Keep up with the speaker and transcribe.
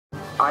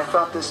I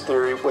thought this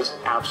theory was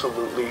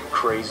absolutely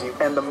crazy.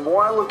 And the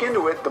more I look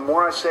into it, the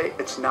more I say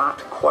it's not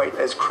quite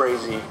as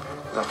crazy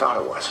as I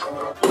thought it was.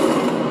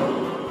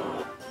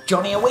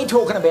 Johnny, are we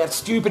talking about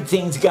stupid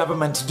things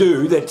governments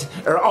do that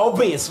are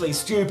obviously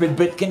stupid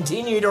but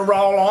continue to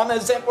roll on?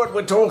 Is that what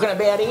we're talking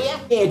about here?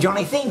 Yeah,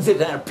 Johnny, things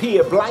that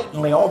appear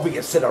blatantly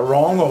obvious that are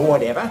wrong or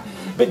whatever,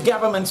 but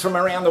governments from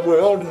around the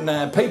world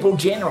and people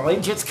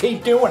generally just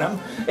keep doing them,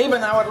 even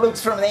though it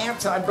looks from the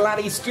outside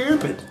bloody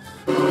stupid.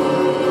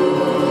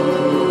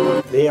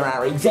 There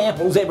are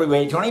examples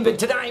everywhere, Johnny, but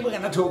today we're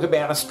going to talk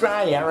about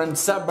Australia and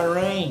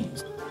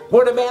submarines.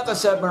 What about the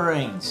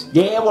submarines?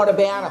 Yeah, what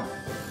about them?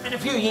 And a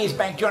few years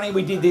back, Johnny,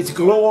 we did this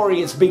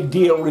glorious big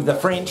deal with the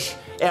French,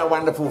 our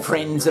wonderful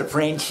friends the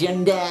French,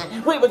 and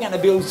we were going to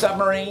build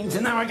submarines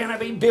and they were going to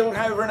be built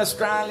over in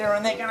Australia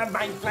and they're going to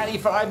make bloody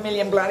 5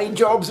 million bloody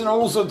jobs and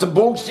all sorts of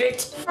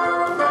bullshit.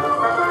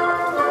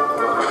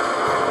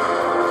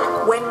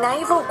 When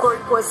Naval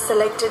Group was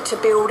selected to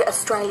build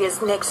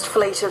Australia's next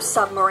fleet of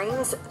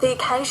submarines, the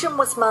occasion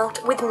was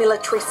marked with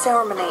military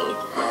ceremony.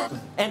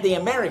 And the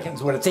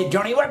Americans would have said,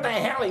 Johnny, what the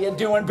hell are you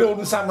doing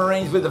building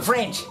submarines with the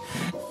French?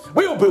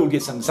 We'll build you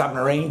some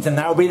submarines and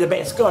they'll be the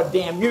best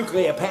goddamn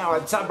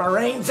nuclear-powered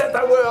submarines that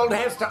the world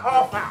has to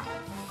offer.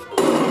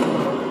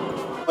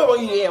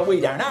 Well, yeah, we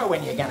don't know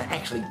when you're going to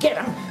actually get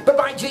them, but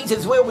by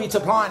Jesus, we'll be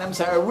supplying them,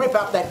 so rip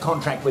up that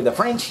contract with the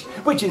French,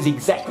 which is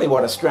exactly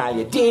what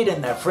Australia did,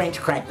 and the French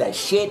cracked their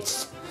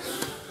shits.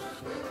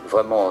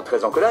 Vraiment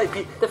très en colère. Et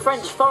puis, the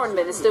French foreign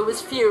minister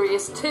was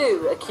furious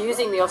too,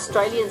 accusing the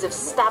Australians of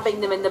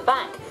stabbing them in the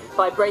back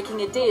by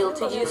breaking a deal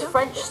to use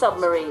French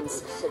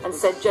submarines, and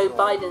said Joe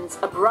Biden's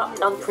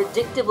abrupt,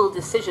 unpredictable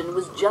decision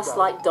was just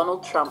like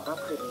Donald Trump.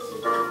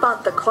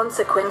 But the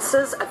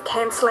consequences of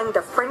cancelling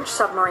the French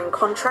submarine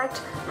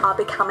contract are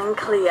becoming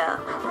clear.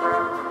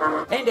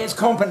 And as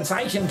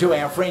compensation to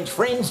our French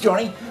friends,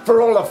 Johnny,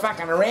 for all the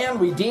fucking around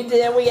we did,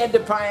 we had to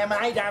pay them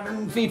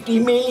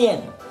 $850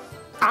 million.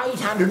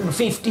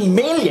 $850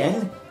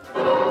 million?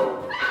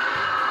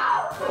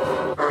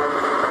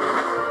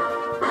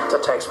 The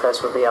tax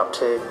base would be up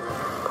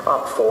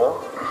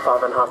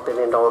 $5.5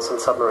 billion in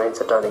submarines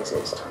that don't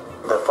exist.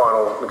 The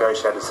final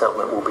negotiated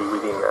settlement will be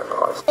within that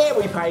price. Yeah,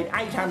 we paid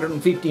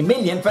 $850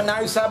 million for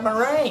no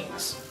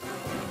submarines.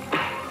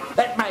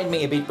 That made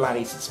me a bit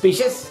bloody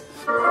suspicious.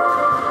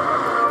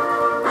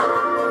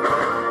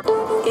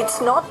 It's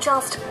not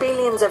just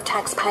billions of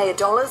taxpayer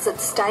dollars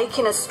at stake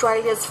in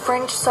Australia's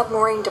French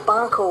submarine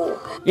debacle.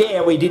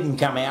 Yeah, we didn't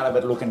come out of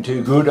it looking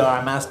too good,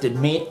 I must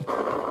admit.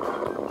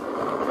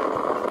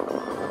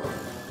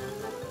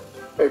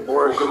 Hey,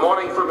 Boris. Good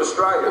morning from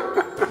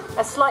Australia.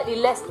 A slightly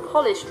less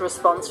polished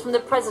response from the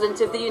President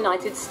of the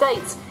United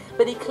States,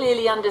 but he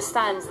clearly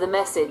understands the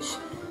message,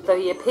 though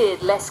he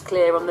appeared less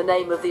clear on the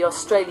name of the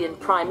Australian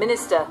Prime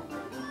Minister.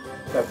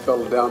 That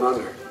fellow down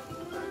under.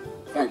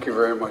 Thank you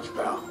very much,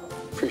 pal.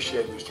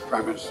 Appreciate it, Mr.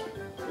 Prime Minister.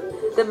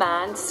 The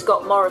man,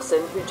 Scott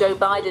Morrison, who Joe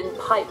Biden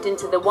piped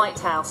into the White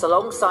House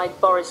alongside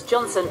Boris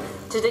Johnson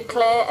to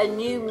declare a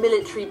new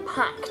military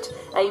pact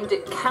aimed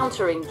at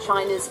countering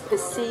China's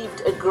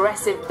perceived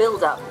aggressive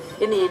build-up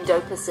in the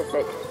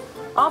Indo-Pacific.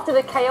 After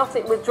the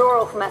chaotic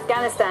withdrawal from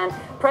Afghanistan,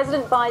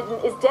 President Biden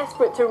is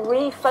desperate to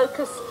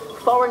refocus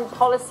foreign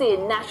policy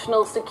and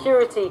national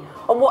security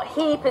on what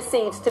he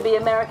perceives to be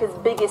America's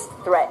biggest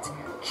threat,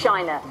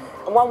 China.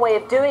 And one way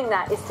of doing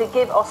that is to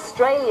give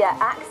Australia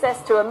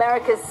access to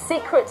America's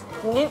secret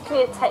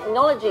nuclear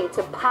technology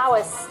to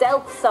power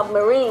stealth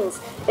submarines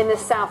in the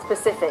South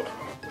Pacific.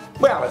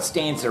 Well, it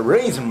stands to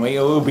reason we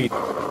will be...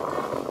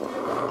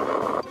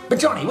 But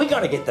Johnny, we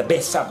got to get the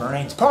best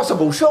submarines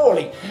possible,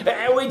 surely.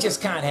 We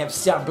just can't have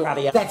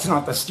sub-bloody... That's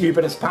not the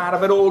stupidest part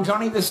of it all,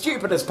 Johnny. The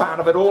stupidest part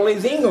of it all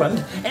is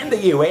England and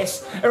the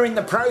US are in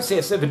the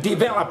process of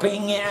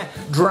developing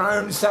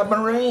drone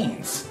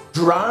submarines.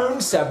 Drone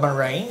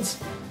submarines?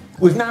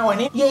 With no one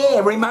in?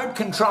 Yeah, remote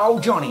control,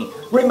 Johnny.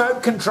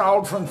 Remote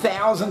controlled from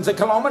thousands of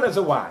kilometres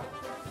away.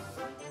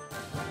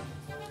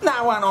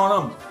 No one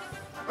on them.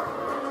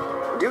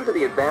 Due to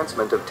the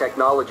advancement of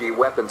technology,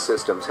 weapon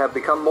systems have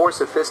become more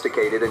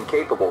sophisticated and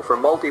capable for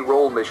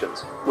multi-role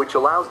missions, which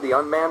allows the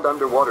unmanned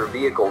underwater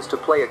vehicles to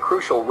play a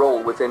crucial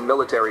role within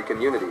military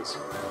communities.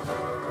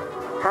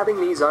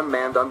 Having these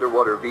unmanned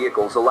underwater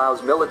vehicles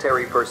allows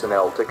military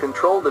personnel to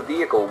control the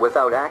vehicle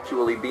without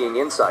actually being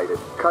inside it,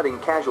 cutting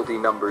casualty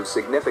numbers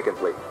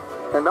significantly.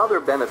 Another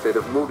benefit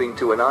of moving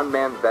to an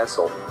unmanned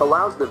vessel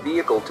allows the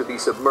vehicle to be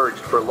submerged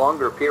for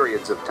longer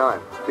periods of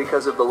time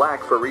because of the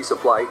lack for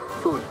resupply,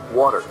 food,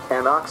 water,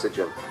 and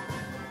oxygen.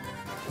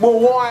 Well,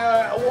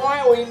 why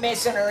are we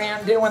messing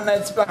around doing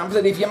that?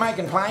 That if you're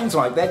making planes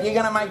like that, you're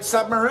going to make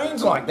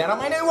submarines like that. I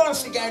mean, who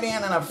wants to go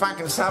down in a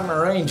fucking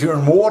submarine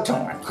during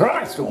wartime?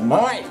 Christ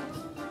almighty.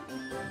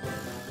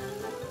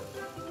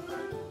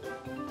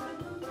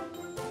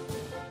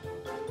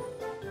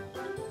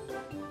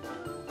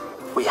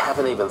 We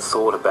haven't even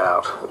thought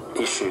about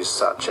issues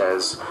such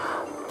as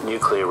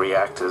nuclear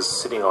reactors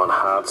sitting on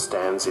hard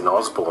stands in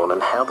Osborne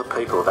and how the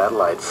people of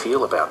Adelaide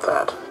feel about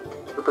that.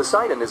 The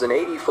Poseidon is an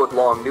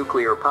 80-foot-long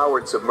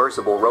nuclear-powered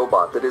submersible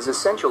robot that is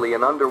essentially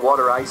an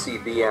underwater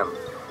ICBM.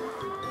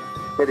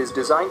 It is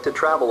designed to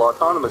travel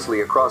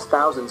autonomously across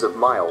thousands of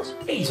miles.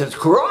 Jesus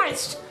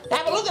Christ!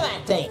 Have a look at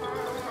that thing!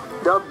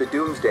 Dubbed the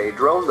Doomsday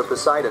Drone, the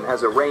Poseidon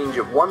has a range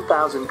of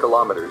 1,000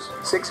 kilometers,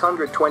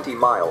 620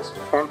 miles,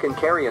 and can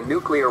carry a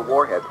nuclear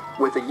warhead,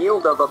 with a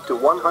yield of up to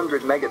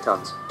 100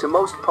 megatons, to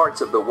most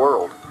parts of the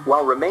world,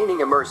 while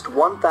remaining immersed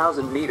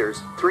 1,000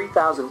 meters,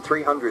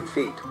 3,300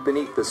 feet,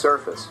 beneath the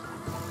surface.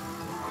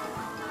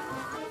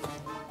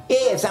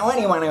 Yeah, so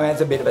anyone who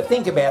has a bit of a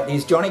think about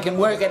this, Johnny, can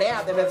work it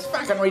out that it's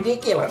fucking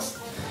ridiculous.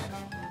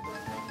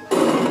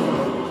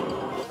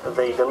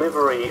 The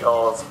delivery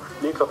of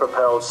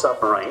nuclear-propelled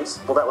submarines,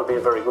 well, that would be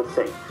a very good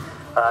thing.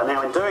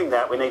 Now, in doing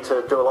that, we need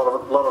to do a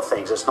lot of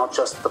things. It's not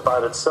just the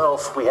boat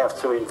itself. We have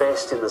to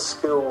invest in the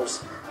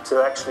skills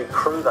to actually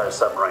crew those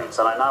submarines.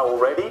 And I know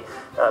already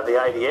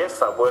the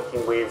ADF are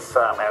working with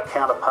our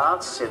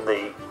counterparts in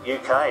the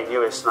UK and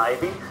US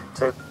Navy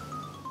to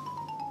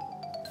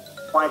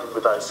acquainted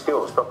with those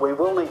skills, but we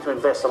will need to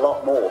invest a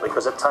lot more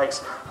because it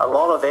takes a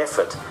lot of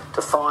effort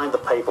to find the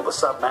people, the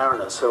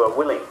submariners who are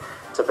willing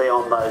to be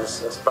on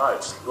those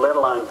boats, let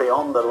alone be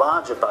on the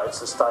larger boats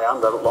and stay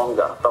under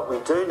longer. But we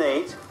do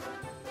need...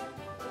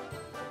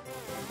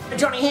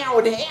 Johnny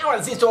Howard, how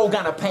is this all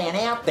going to pan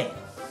out then?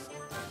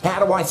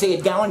 How do I see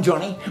it going,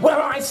 Johnny?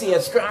 Well, I see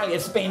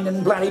Australia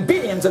spending bloody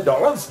billions of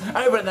dollars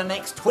over the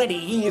next 20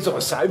 years or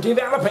so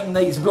developing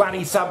these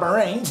bloody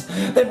submarines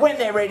that when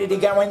they're ready to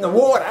go in the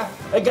water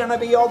are going to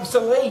be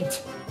obsolete.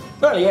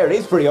 Well, yeah, it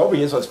is pretty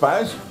obvious, I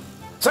suppose.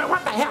 So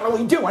what the hell are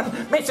we doing,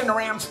 messing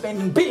around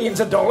spending billions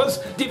of dollars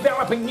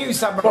developing new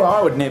submarines? Well,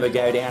 I would never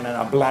go down in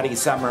a bloody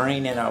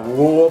submarine in a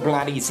war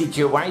bloody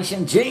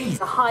situation, jeez.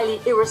 A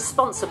highly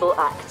irresponsible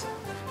act.